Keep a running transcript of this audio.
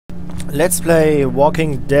Let's Play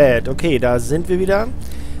Walking Dead. Okay, da sind wir wieder.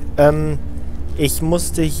 Ich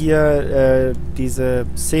musste hier diese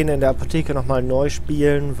Szene in der Apotheke nochmal neu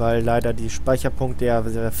spielen, weil leider die Speicherpunkte ja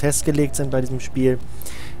festgelegt sind bei diesem Spiel.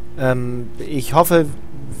 Ich hoffe,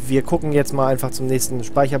 wir gucken jetzt mal einfach zum nächsten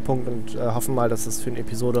Speicherpunkt und hoffen mal, dass das für eine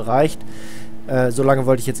Episode reicht. So lange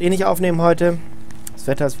wollte ich jetzt eh nicht aufnehmen heute. Das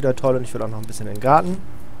Wetter ist wieder toll und ich will auch noch ein bisschen in den Garten.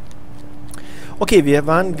 Okay, wir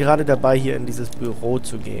waren gerade dabei, hier in dieses Büro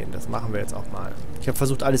zu gehen. Das machen wir jetzt auch mal. Ich habe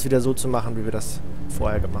versucht, alles wieder so zu machen, wie wir das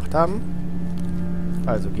vorher gemacht haben.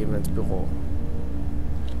 Also gehen wir ins Büro.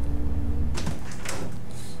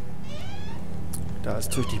 Da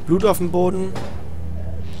ist tüchtig Blut auf dem Boden.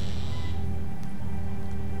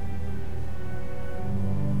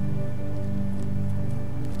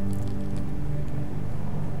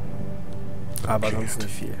 Aber sonst nicht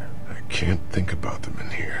viel. I can't think about them in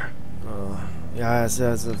here. Oh. Ja, es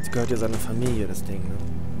gehört ja seiner Familie, das Ding, ne?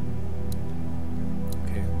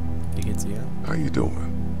 Okay. Wie geht's ihr? How you doing?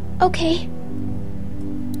 Okay.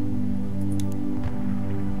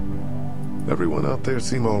 Everyone out there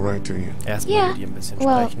seem all right to you? Erstmal mit ihr ein bisschen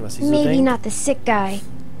sprechen, was sie so denkt. Maybe not the sick guy.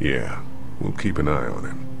 Yeah, we'll keep an eye on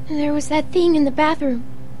him. There was that thing in the bathroom.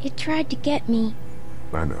 It tried to get me.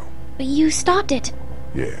 I know. But you stopped it.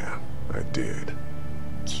 Yeah, I did.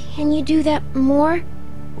 Can you do that more?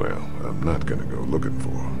 Well, I'm not gonna go looking for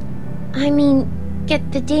him. I mean,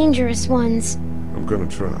 get the dangerous ones. I'm gonna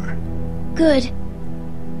try. Good.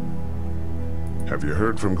 Have you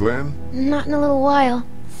heard from Glenn? Not in a little while.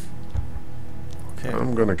 Okay.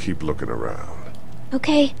 I'm gonna keep looking around.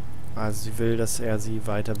 Okay. Also sie will, dass er sie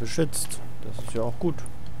weiter beschützt. Das ist ja auch gut.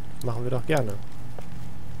 Das machen wir doch gerne.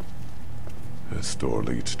 This door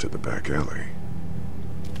leads to the back alley.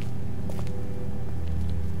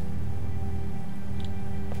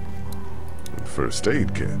 First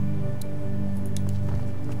aid kit.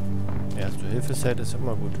 Erste-Hilfe-Set ist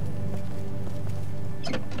immer gut.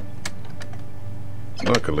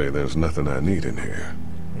 Luckily, there's nothing I need in here.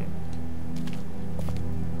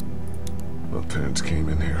 My parents came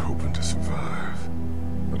in here hoping to survive,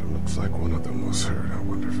 but it looks like one of them was hurt. I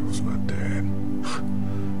wonder if it was my dad.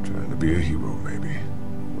 Trying to be a hero, maybe.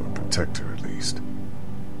 Or a protector, at least.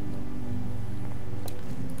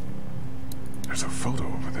 There's a photo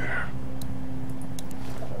over there.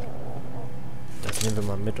 Das nehmen wir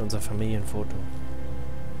mal mit, unser Familienfoto.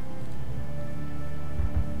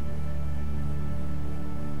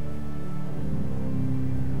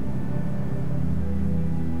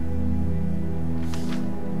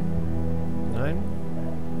 Nein?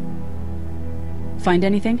 Find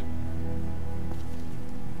anything?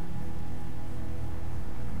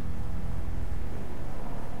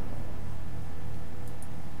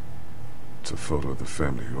 It's a photo of the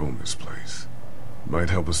family who own this place.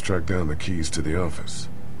 Might help us track down the keys to the office.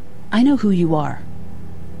 I know who you are.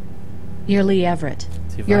 You're Lee Everett.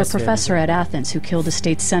 You're a professor at Athens who killed a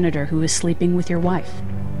state senator who was sleeping with your wife.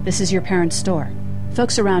 This is your parents' store.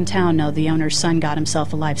 Folks around town know the owner's son got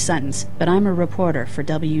himself a life sentence, but I'm a reporter for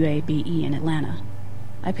WABE in Atlanta.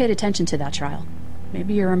 I paid attention to that trial.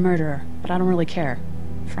 Maybe you're a murderer, but I don't really care.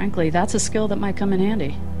 Frankly, that's a skill that might come in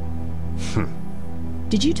handy.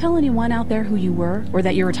 Did you tell anyone out there who you were, or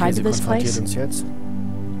that you were tied to this place?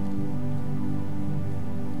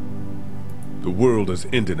 The world is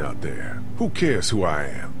ending out there. Who cares who I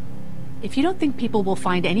am? If you don't think people will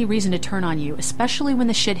find any reason to turn on you, especially when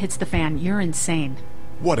the shit hits the fan, you're insane.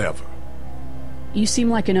 Whatever. You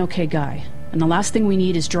seem like an okay guy, and the last thing we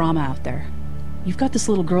need is drama out there. You've got this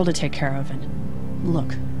little girl to take care of, and...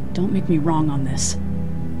 Look, don't make me wrong on this.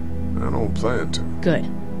 I don't plan to. Good.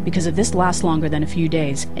 Because if this lasts longer than a few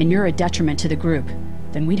days, and you're a detriment to the group,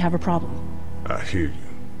 then we'd have a problem. I hear you.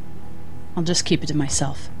 I'll just keep it to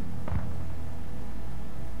myself.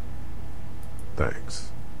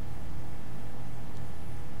 Thanks.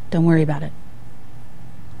 Don't worry about it.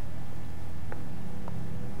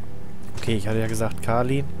 Okay, ich hatte ja gesagt,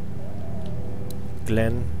 Carly,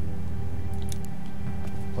 Glenn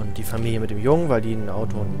und die Familie mit dem Jungen, weil die ein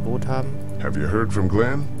Auto und ein Boot haben. Have you heard from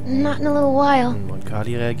Glenn? Not in a little while. Und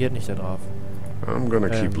Carly reagiert nicht darauf. I'm gonna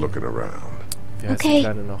keep looking around. Wie heißt die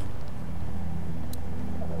Kleine noch?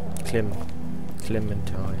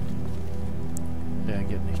 Clementine.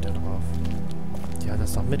 Reagiert nicht darauf. Die hat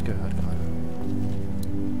das doch mitgehört gerade.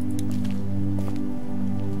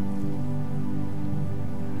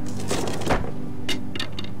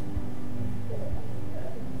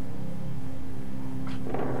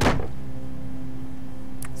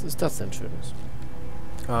 Was ist das denn Schönes?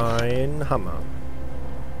 Ein Hammer.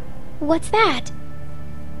 What's that?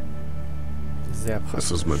 Sehr praktisch.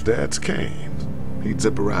 This is my dad's cane. He'd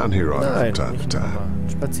zip around here on it Nein, from time to nicht time. nochmal.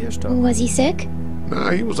 Spazierstock. Was he sick?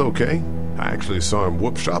 Nah, he was okay. I actually saw him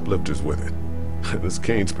whoop shoplifters with it. This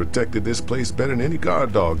cane's protected this place better than any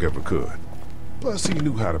guard dog ever could. Plus, he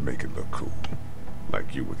knew how to make it look cool.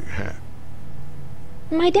 Like you with your hat.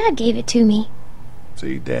 My dad gave it to me.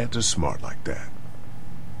 See, dads are smart like that.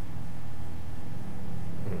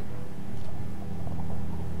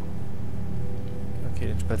 Okay,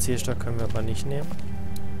 den Spazierstock können wir aber nicht nehmen.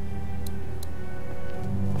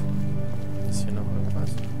 Ist hier noch irgendwas?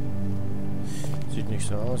 Sieht nicht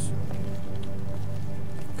so aus.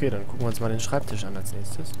 Okay, dann gucken wir uns mal den Schreibtisch an als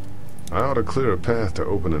nächstes. I ought to clear a path to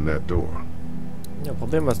opening that door. Ja,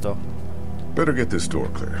 probieren wir es doch. Better get this door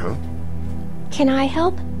clear, huh? Can I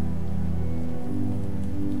help?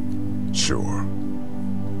 Sure.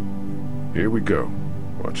 Here we go.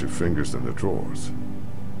 Watch your fingers in the drawers.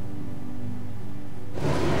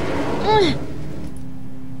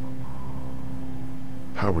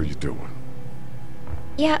 How are you doing?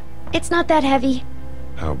 Yeah, it's not that heavy.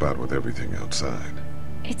 How about with everything outside?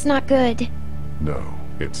 It's not good. No,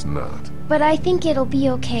 it's not. But I think it'll be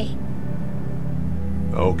okay.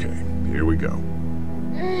 Okay, here we go.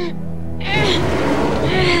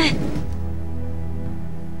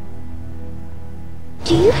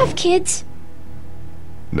 Do you have kids?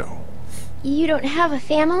 No. You don't have a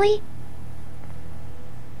family?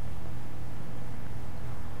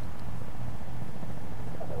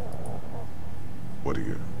 What do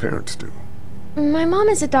your parents do? My mom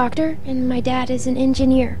is a doctor, and my dad is an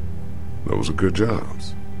engineer. Those are good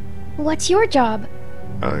jobs. What's your job?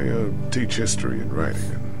 I teach history and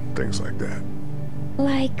writing and things like that.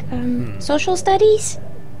 Like, social studies?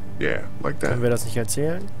 Yeah, like Können that. wir das nicht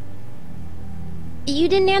erzählen? You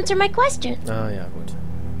didn't answer my question. Ah, ja, gut.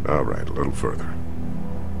 All right, a little further.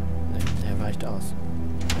 Nee, der weicht aus.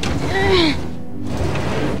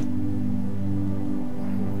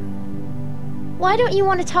 Why don't you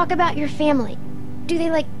want to talk about your family? Do they,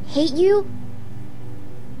 like, hate you?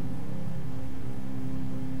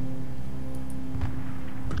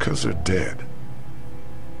 Because they're dead.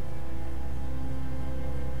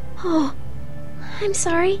 Oh, I'm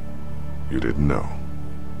sorry. You didn't know.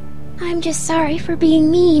 I'm just sorry for being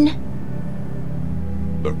mean.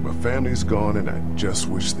 Look, my family's gone and I just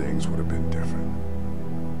wish things would have been different.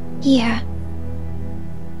 Yeah.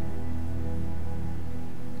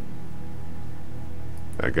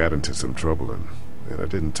 I got into some trouble and I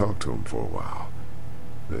didn't talk to them for a while.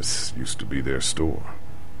 This used to be their store.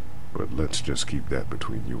 But let's just keep that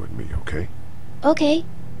between you and me, okay? Okay,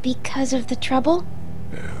 because of the trouble?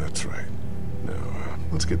 Yeah, that's right. Now,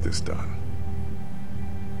 let's get this done.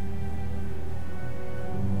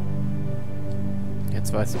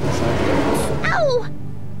 Jetzt weiß ich Bescheid. Ow!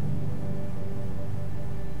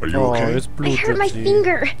 Are you Oh, okay? jetzt I blutet hurt my sie.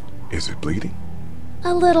 finger. Is it bleeding?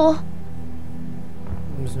 A little.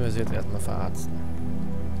 Müssen wir sie jetzt erstmal verarzten.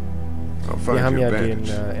 I'll find Wir haben you a ja den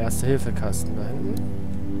bandage. Erste-Hilfe-Kasten da hinten.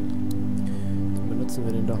 Dann benutzen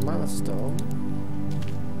wir den doch mal. Was ist da oben?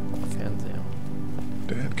 Fernseher.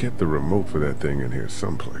 Dad kept the remote for that thing in here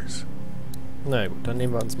someplace. Na gut, dann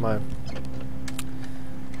nehmen wir uns mal ein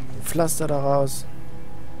Pflaster daraus.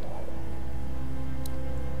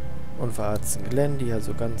 Und verarzten Glenn, die ja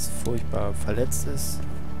so ganz furchtbar verletzt ist.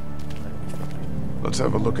 Nein, nicht wirklich. Let's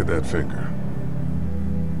have a look at that finger.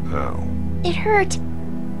 Now, It hurt.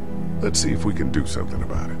 let's see if we can do something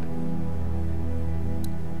about it.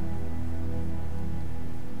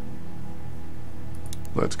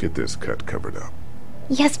 Let's get this cut covered up.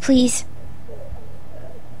 Yes, please.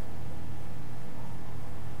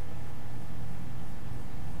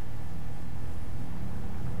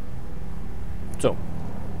 So.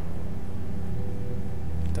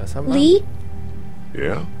 Das haben wir. Lee,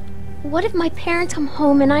 Yeah? what if my parents come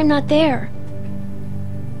home and I'm not there?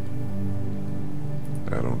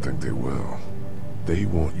 I don't think they will. They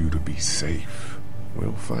want you to be safe.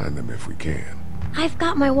 We'll find them if we can. I've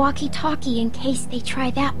got my walkie-talkie in case they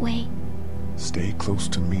try that way. Stay close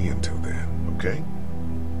to me until then, okay?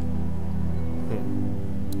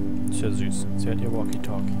 Ist ja süß. Sie hat ihr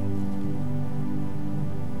Walkie-Talkie.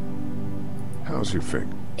 How's your finger?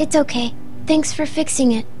 It's okay. Thanks for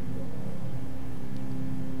fixing it.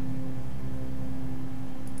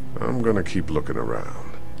 I'm gonna keep looking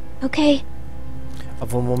around. Okay.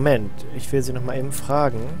 Aber Moment, ich will sie noch mal eben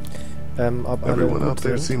fragen, ob alle Everyone up gut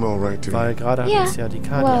there sind. seem all right to Weil you? gerade hat Yeah. uns ja die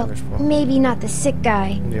Kadi Well, angesprochen. maybe not the sick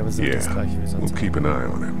guy. Nee, aber sie sind das Yeah, gleiche wie we'll sonst. keep an eye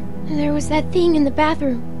on him. There was that thing in the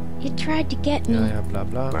bathroom. It tried to get me, Ja, ja, bla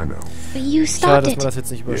bla. I know. but you Schade, stopped dass man it. das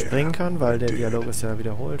jetzt nicht überspringen kann, weil der Dialog ist ja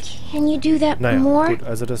wiederholt. Can you do that Naja, more? gut,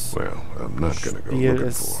 also das Well, I'm not gonna go Spiel looking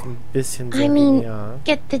ist for him. ein bisschen I sehr mean, linear.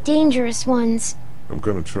 get the dangerous ones. I'm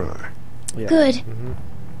gonna try. Ja. Good. Mhm.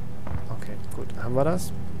 Okay, gut. Haben wir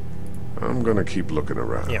das? I'm gonna keep looking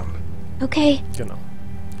around. Ja. Okay. Genau.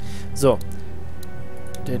 So.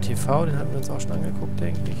 Der TV, den hatten wir uns auch schon angeguckt,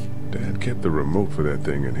 denke ich. Dad kept the remote for that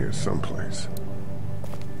thing in here someplace.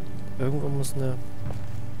 Irgendwo muss eine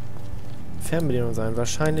Fernbedienung sein.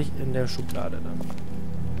 Wahrscheinlich in der Schublade dann.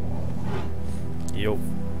 Jo.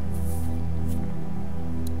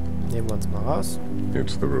 Nehmen wir uns mal raus.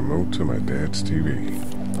 It's the remote to my dad's TV.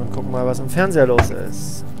 Und gucken mal, was im Fernseher los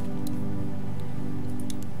ist.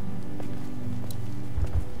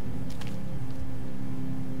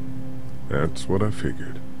 That's what I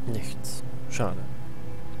figured. Nichts. Schade.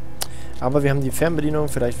 Aber wir haben die Fernbedienung.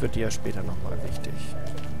 Vielleicht wird die ja später nochmal wichtig.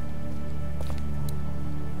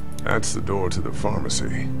 That's the door to the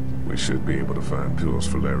pharmacy. We should be able to find pills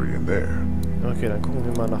for Larry in there. Okay, dann gucken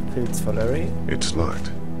wir mal nach Pilz für Larry. It's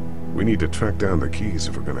locked. We need to track down the keys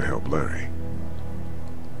if we're gonna help Larry.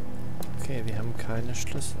 Okay, wir haben keine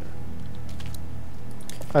Schlüssel.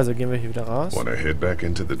 Also gehen wir hier wieder raus. Wanna head back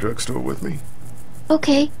into the drugstore with me?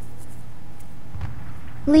 Okay.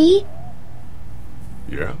 Lee,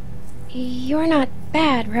 Yeah? you're not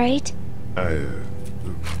bad, right?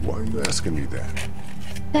 Why are you asking me that?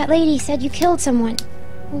 That lady said you killed someone.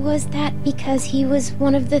 Was that because he was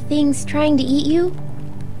one of the things trying to eat you?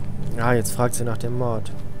 Ah, jetzt fragt sie nach dem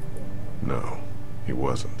Mord. No, he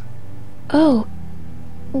wasn't. Oh.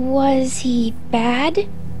 Was he bad?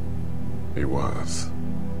 He was.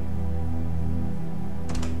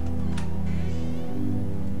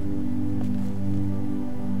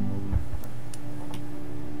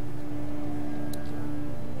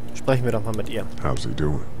 Sprechen wir doch mal mit ihr. How's he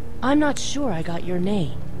doing? I'm not sure I got your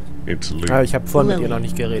name. It's Lee. Ah, ich habe vorhin mit ihr Lily. noch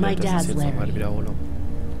nicht geredet. My Das dad's ist jetzt nochmal Larry. eine Wiederholung.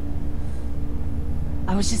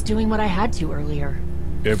 I was just doing what I had to earlier.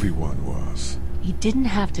 Everyone was. You didn't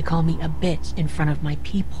have to call me a bitch in front of my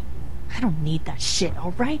people. I don't need that shit,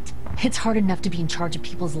 alright? It's hard enough to be in charge of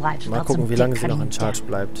people's lives Mal without some gucken, wie dick lange sie cutting noch in you Charge down.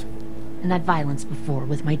 bleibt. And that violence before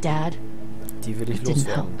with my dad, Die will ich it didn't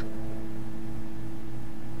help. loswerden.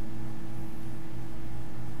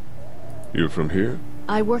 You're from here?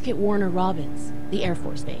 I work at Warner Robins, the Air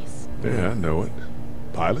Force Base. Yeah, I know it.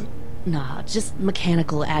 Pilot? Nah, just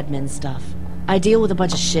mechanical admin stuff. I deal with a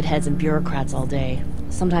bunch of shitheads and bureaucrats all day.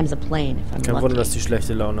 Sometimes a plane, if I'm Kein Wunder, dass lucky. die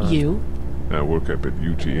schlechte Laune hat. You? I work up at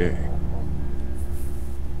UGA.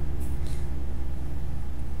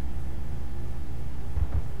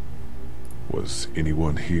 Was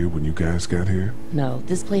anyone here when you guys got here? No,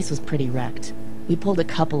 this place was pretty wrecked. We pulled a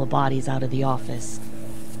couple of bodies out of the office.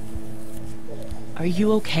 Are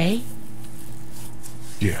you okay?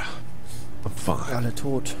 Yeah, I'm fine. Alle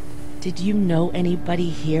tot. Did you know anybody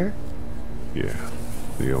here? Yeah,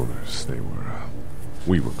 the owners,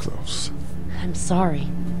 we were close. I'm sorry.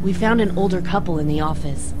 We found an older couple in the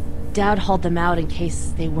office. Dad hauled them out in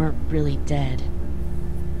case they weren't really dead.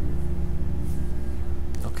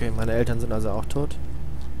 Okay, meine Eltern sind also auch tot.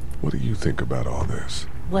 What do you think about all this?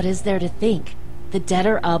 What is there to think? The dead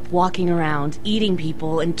are up, walking around, eating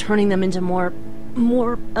people, and turning them into more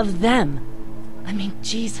of them. I mean,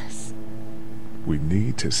 Jesus. We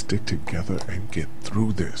need to stick together and get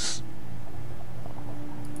through this.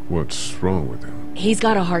 What's wrong with him? He's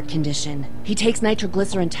got a heart condition. He takes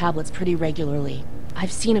nitroglycerin tablets pretty regularly.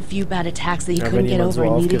 I've seen a few bad attacks that he Ja, couldn't wenn get jemand over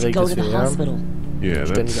so and needed to aufgeregt go ist to the wie er. hospital. Yeah,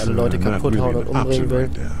 Ständig that's alle Leute not kaputt hauen really und an option umbringen will.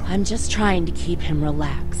 right now. I'm just trying to keep him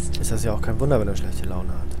relaxed. Ist das ja auch kein Wunder, wenn er schlechte Laune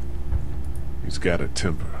hat. He's got a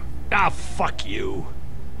temper. Ah, fuck you.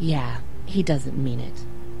 Yeah, he doesn't mean it.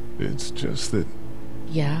 It's just that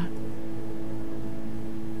Yeah?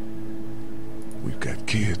 we've got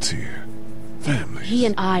kids here. Families. He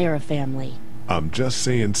and I are a family. I'm just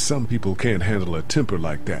saying some people can't handle a temper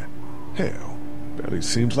like that. Hell, barely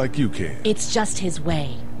seems like you can. It's just his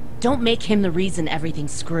way. Don't make him the reason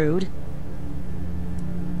everything's screwed.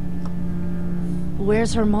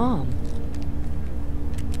 Where's her mom?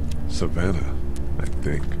 Savannah, I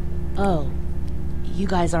think. Oh, you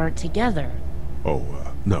guys aren't together. Oh,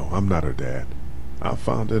 no, I'm not her dad. I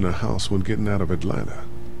found her in a house when getting out of Atlanta.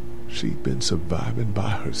 She'd been surviving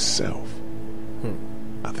by herself.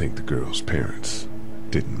 I think the girl's parents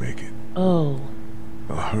didn't make it. Oh,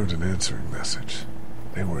 I heard an answering message.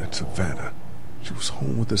 They were in Savannah. She was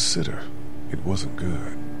home with a sitter. It wasn't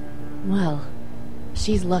good. well,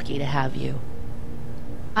 she's lucky to have you.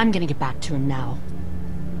 I'm gonna get back to him now.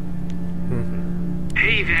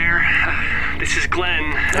 Hey there. This is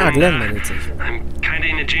Glenn. Ah, Glenn meldet sich. I'm kinda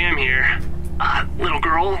in a jam here. Little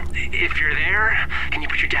girl, if you're there, can you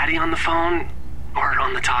put your daddy on the phone? Or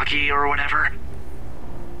on the talkie or whatever?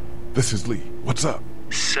 This is Lee. What's up?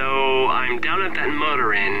 So, I'm down at that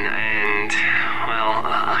motor inn, and, well,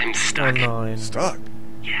 I'm stuck. Oh nein. Stuck?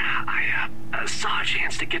 Yeah, I saw a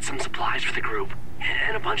chance to get some supplies for the group,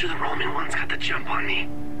 and a bunch of the Roman ones got the jump on me.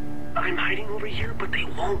 I'm hiding over here, but they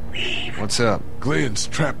won't leave. What's up? Glenn's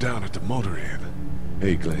trapped down at the motor inn.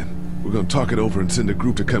 Hey, Glenn, we're gonna talk it over and send a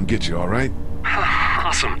group to come get you, all right?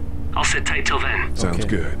 Awesome. I'll sit tight till then. Sounds Okay.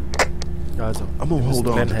 good. Also, I'm gonna hold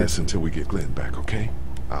on Glenn to this helfen. until we get Glenn back, okay?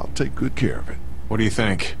 I'll take good care of it. What do you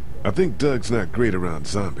think? I think Doug's not great around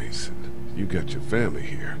zombies. And you got your family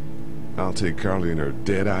here. I'll take Carly and her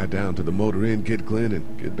dead eye down to the motor inn, get Glenn,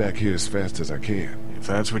 and get back here as fast as I can. If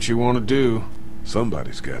that's what you want to do.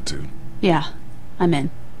 Somebody's got to. Yeah, I'm in.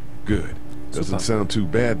 Good. Doesn't Super. sound too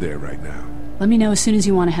bad there right now. Let me know as soon as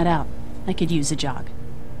you want to head out. I could use a jog.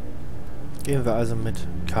 Gehen wir also mit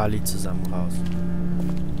Carly zusammen raus.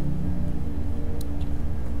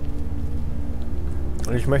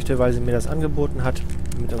 Und ich möchte, weil sie mir das angeboten hat,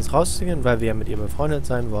 mit uns rauszugehen, weil wir ja mit ihr befreundet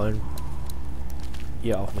sein wollen,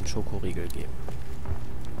 ihr auch einen Schokoriegel geben.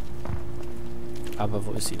 Aber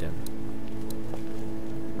wo ist sie denn?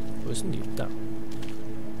 Wo ist denn die? Da.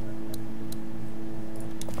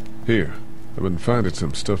 Here, I've been finding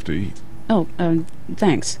some stuff to eat. Oh,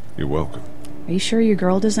 thanks. You're welcome. Are you sure your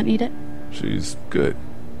girl doesn't need it? She's good.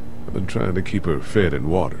 I've been trying to keep her fed and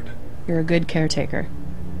watered. You're a good caretaker.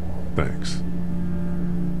 Thanks.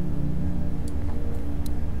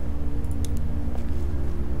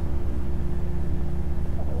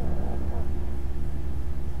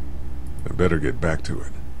 I better get back to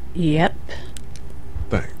it. Yep.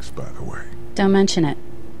 Thanks, by the way. Don't mention it.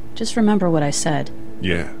 Just remember what I said.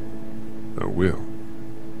 Yeah, I will.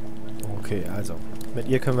 Okay, also. Mit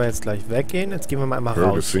ihr können wir jetzt gleich weggehen. Jetzt gehen wir mal einmal Heard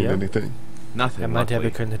or raus seen hier. anything? Nothing. Er meinte ja, wir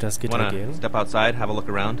luckily. können hinter das Gitter Wanna gehen. step outside, have a look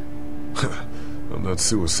around? I'm not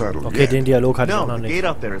suicidal Okay, yet. den Dialog hatte ich auch No, noch the nicht. gate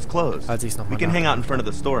out there is closed. Als ich's noch We mal can hang out in nachgedacht front of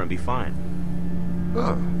the store and be fine.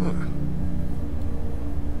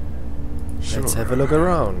 Sure. Let's have a look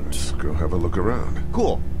around. Let's go have a look around.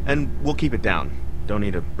 Cool. And we'll keep it down. Don't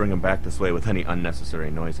need to bring them back this way with any unnecessary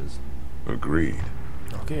noises. Agreed.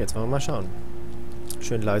 Okay, jetzt wollen wir mal schauen.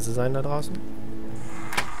 Schön leise sein da draußen.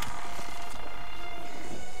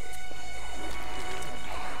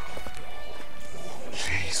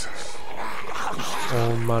 Jesus.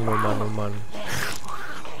 Oh Mann, oh Mann, oh Mann.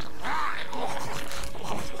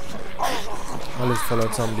 Alles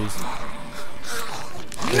voller Zombies.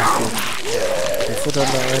 Richtig. Wir futtern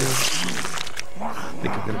da ein. I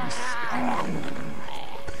think we're gonna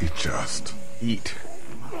They just. eat.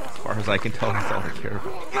 As far as I can tell, that's all they care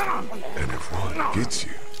about. And if one gets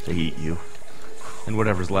you, They eat you. And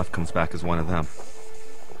whatever's left comes back as one of them.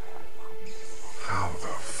 how the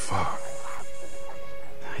fuck?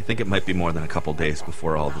 I think it might be more than a couple days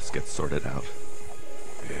before all this gets sorted out.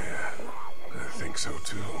 Yeah, I think so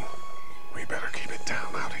too. We better keep it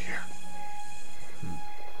down out of here.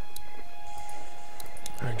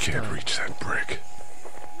 I can't reach that brick.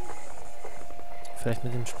 Vielleicht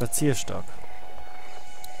mit dem Spazierstock.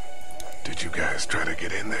 Did you guys try to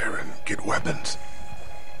get in there and get weapons?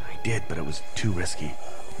 I did, but it was too risky.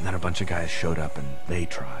 And then a bunch of guys showed up and they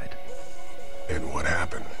tried. And what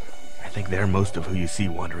happened? I think they're most of who you see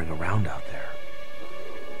wandering around out there.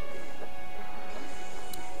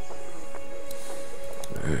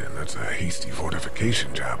 Man, that's a hasty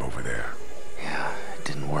fortification job over there. Yeah, it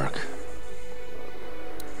didn't work.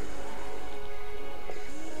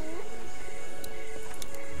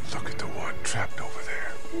 Look at the one trapped over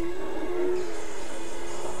there.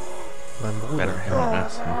 Mein Better Bruder. him than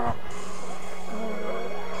us. Huh?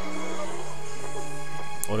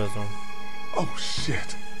 Oder so. Oh,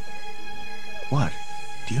 shit. What?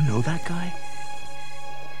 Do you know that guy?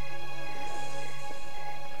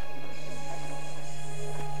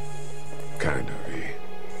 Kind of, he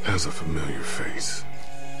has a familiar face.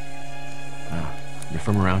 Oh, you're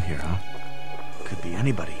from around here, huh? Could be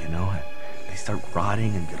anybody, you know. They start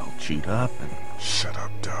rotting and get all chewed up and... Shut up,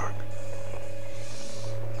 Doug.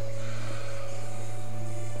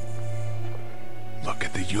 Look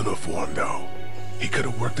at the uniform, though. He could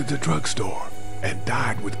have worked at the drugstore and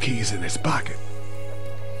died with keys in his pocket.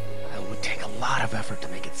 It would take a lot of effort to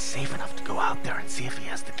make it safe enough to go out there and see if he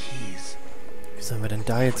has the keys. Wie sollen wir denn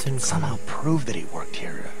da jetzt hinkommen? Somehow prove that he worked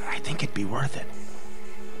here. I think it'd be worth it.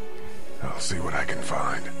 I'll see what I can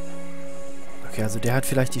find. Okay, also der hat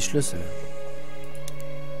vielleicht die Schlüssel.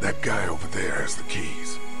 That guy over there has the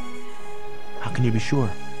keys. How can you be sure?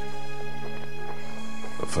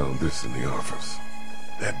 I found this in the office.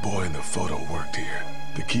 That boy in the photo worked here.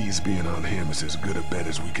 The keys being on him is as good a bet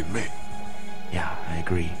as we can make. Yeah, I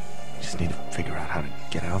agree. Just need to figure out how to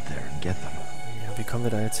get out there and get them. Ja, wie kommen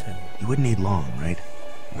wir da jetzt hin? You wouldn't need long, right?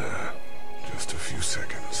 Nah, just a few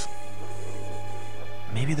seconds.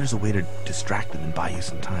 Maybe there's a way to distract them and buy you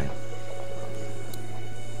some time.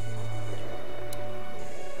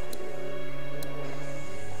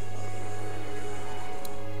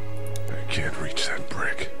 I can't reach that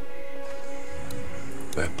brick.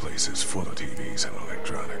 That place is full of TVs and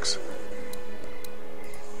electronics.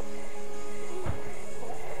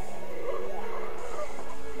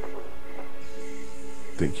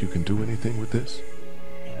 Think you can do anything with this?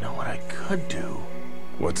 You know what I could do?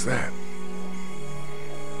 What's that?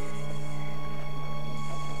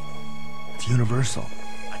 It's universal.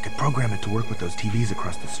 I could program it to work with those TVs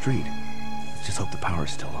across the street. Let's just hope the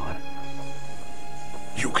power's still on.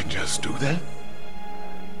 You can just do that?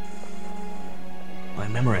 Well, I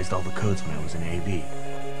memorized all the codes when I was in AB.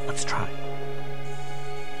 Let's try.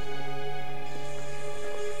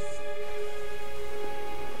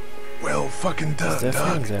 Well fucking done, der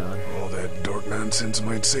Doc. Fernseher an? All that dork nonsense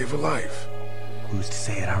might save a life. Who's to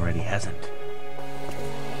say it already hasn't?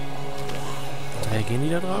 Reagieren die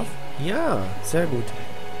da drauf? Ja, sehr gut.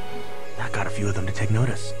 That got a few of them to take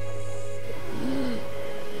notice.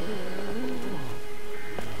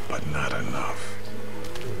 But not enough.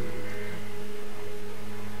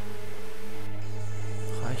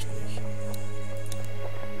 Reicht nicht.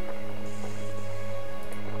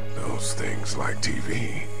 Those things like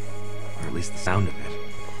TV. Or at least the sound of it.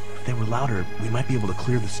 If they were louder, we might be able to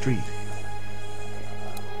clear the street.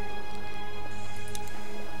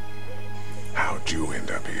 How'd you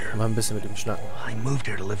end up here? Mal ein bisschen mit ihm schnacken. I moved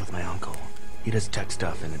here to live with my uncle. He does tech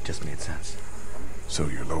stuff, and it just made sense. So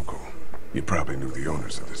you're local. You probably knew the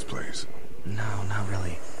owners of this place. No, not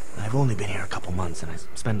really. I've only been here a couple months, and I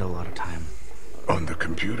spend a lot of time... On the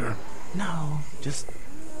computer? No, just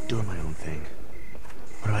doing my own thing.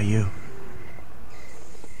 What about you?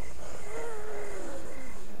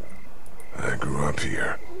 I grew up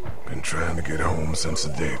here. Been trying to get home since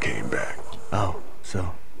the day I came back. Oh,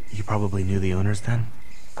 so you probably knew the owners then?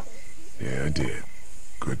 Yeah, I did.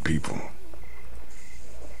 Good people.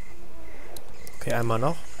 Okay, einmal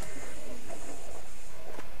noch.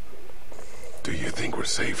 Do you think we're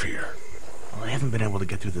safe here? Well, I haven't been able to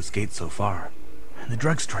get through this gate so far. And the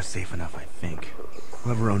drugstore's safe enough, I think.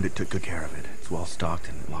 Whoever owned it took good care of it. It's well stocked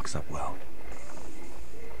and it locks up well.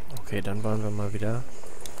 Okay, dann wollen wir mal wieder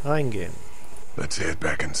reingehen. Let's head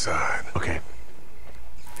back inside. Okay.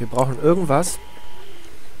 Wir brauchen irgendwas,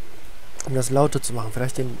 um das lauter zu machen.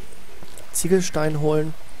 Vielleicht den Ziegelstein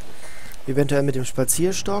holen, eventuell mit dem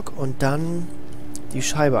Spazierstock und dann die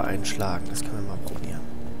Scheibe einschlagen. Das können wir mal probieren.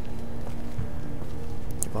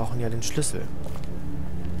 Wir brauchen ja den Schlüssel.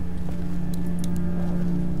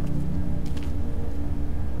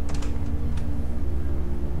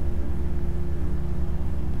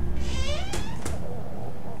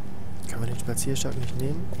 Können wir den Spazierstock nicht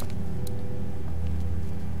nehmen?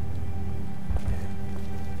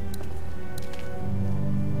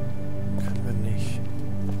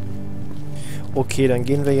 Okay, dann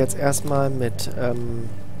gehen wir jetzt erstmal mit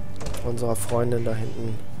unserer Freundin da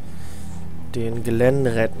hinten den Glenn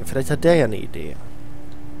retten. Vielleicht hat der ja eine Idee.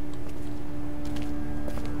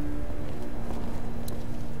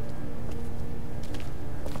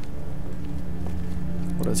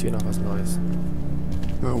 Oder ist hier noch was Neues?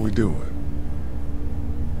 How we doing?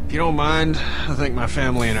 If you don't mind, I think my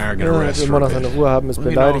family and I are gonna Ja, rest immer for a noch seine bit. Ruhe haben, ist Let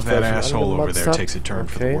me know if beleidigt, that weil ich ihn asshole over angemotzt there hab. takes a turn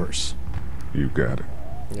for the Okay. worse. You got it.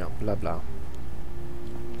 Ja, bla bla.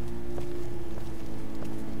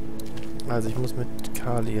 Also ich muss mit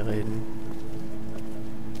Carly reden.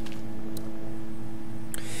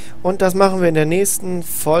 Und das machen wir in der nächsten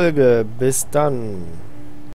Folge. Bis dann.